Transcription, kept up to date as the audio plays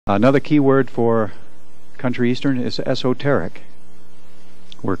Another key word for country eastern is esoteric.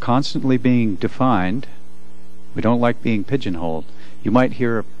 We're constantly being defined. We don't like being pigeonholed. You might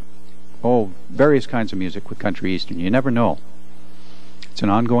hear, various kinds of music with country eastern. You never know. It's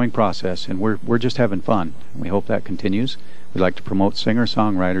an ongoing process, and we're just having fun. We hope that continues. We'd like to promote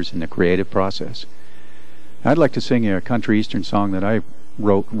singer-songwriters in the creative process. I'd like to sing you a country eastern song that I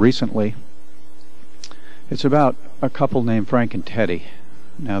wrote recently. It's about a couple named Frank and Teddy.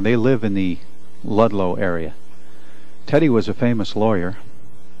 Now, they live in the Ludlow area. Teddy was a famous lawyer,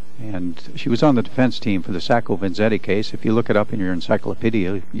 and she was on the defense team for the Sacco and Vanzetti case. If you look it up in your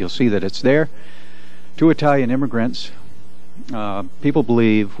encyclopedia, you'll see that it's there. Two Italian immigrants, people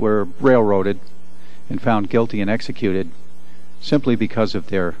believe, were railroaded and found guilty and executed simply because of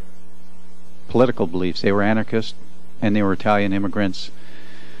their political beliefs. They were anarchists, and they were Italian immigrants,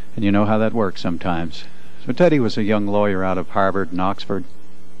 and you know how that works sometimes. So Teddy was a young lawyer out of Harvard and Oxford,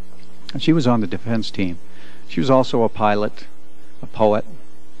 and she was on the defense team. She was also a pilot, a poet.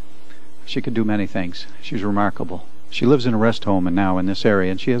 She could do many things. She was remarkable. She lives in a rest home and now in this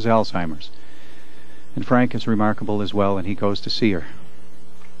area, and she has Alzheimer's. And Frank is remarkable as well, and he goes to see her.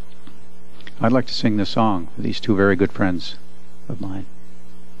 I'd like to sing this song for these two very good friends of mine.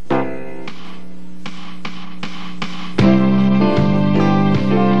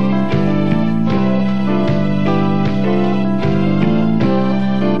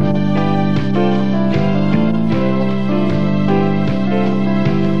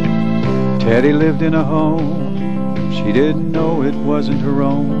 Teddy lived in a home she didn't know it wasn't her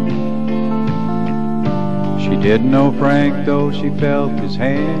own. She didn't know Frank, though she felt his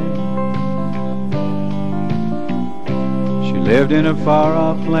hand. She lived in a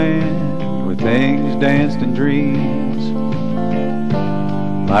far-off land where things danced in dreams,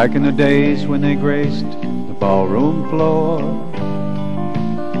 like in the days when they graced the ballroom floor.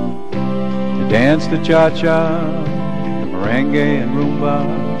 They danced the cha-cha, the merengue and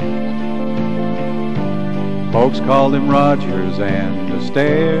rumba. Folks called him Rogers and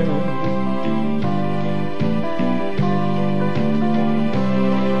Astaire.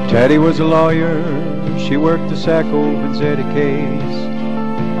 Teddy was a lawyer. She worked the Sacco and Vanzetti case.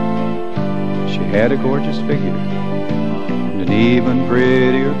 She had a gorgeous figure and an even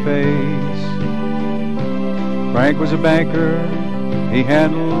prettier face. Frank was a banker. He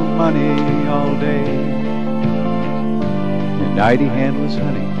handled money all day. At night he handled his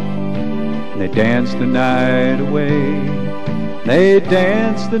honey. They danced the night away. They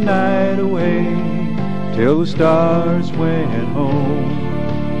danced the night away till the stars went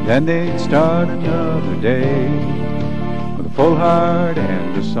home. Then they'd start another day with a full heart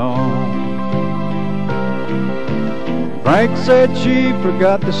and a song. Frank said she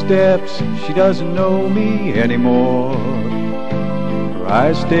forgot the steps. She doesn't know me anymore. Her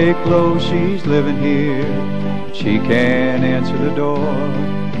eyes stay closed. She's living here, but she can't answer the door.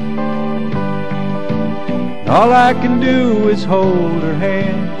 All I can do is hold her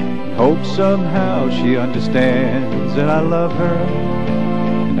hand and hope somehow she understands that I love her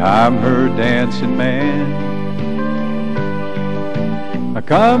and I'm her dancing man. I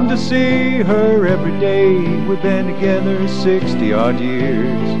come to see her every day. We've been together 60-odd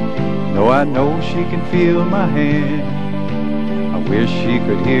years. Though I know she can feel my hand, I wish she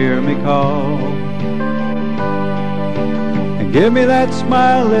could hear me call. Give me that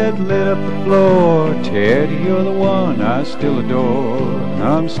smile that lit up the floor. Teddy, you're the one I still adore.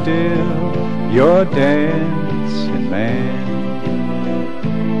 I'm still your dancing man.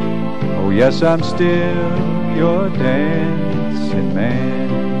 Oh yes, I'm still your dancing man.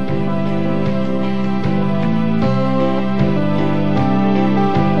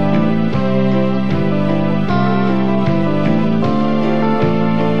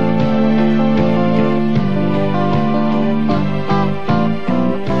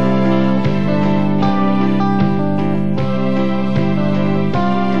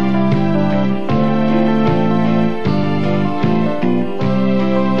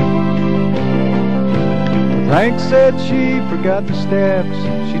 Frank said she forgot the steps.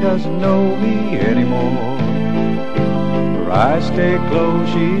 She doesn't know me anymore. Her eyes stay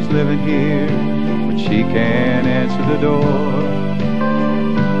closed. She's living here, but she can't answer the door.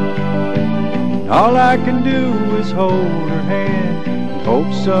 All I can do is hold her hand and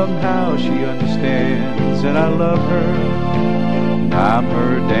hope somehow she understands that I love her and I'm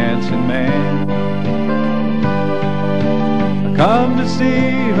her dancing man. I come to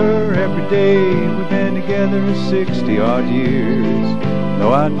see her every day. We've been together 60-odd years.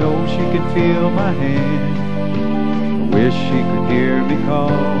 Though I know she can feel my hand, I wish she could hear me call.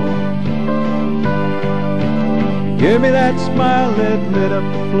 Give me that smile that lit up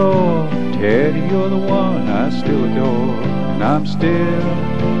the floor. Teddy, you're the one I still adore. And I'm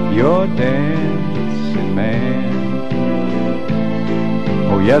still your dancing man.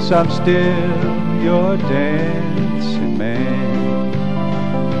 Oh yes, I'm still your dancing man.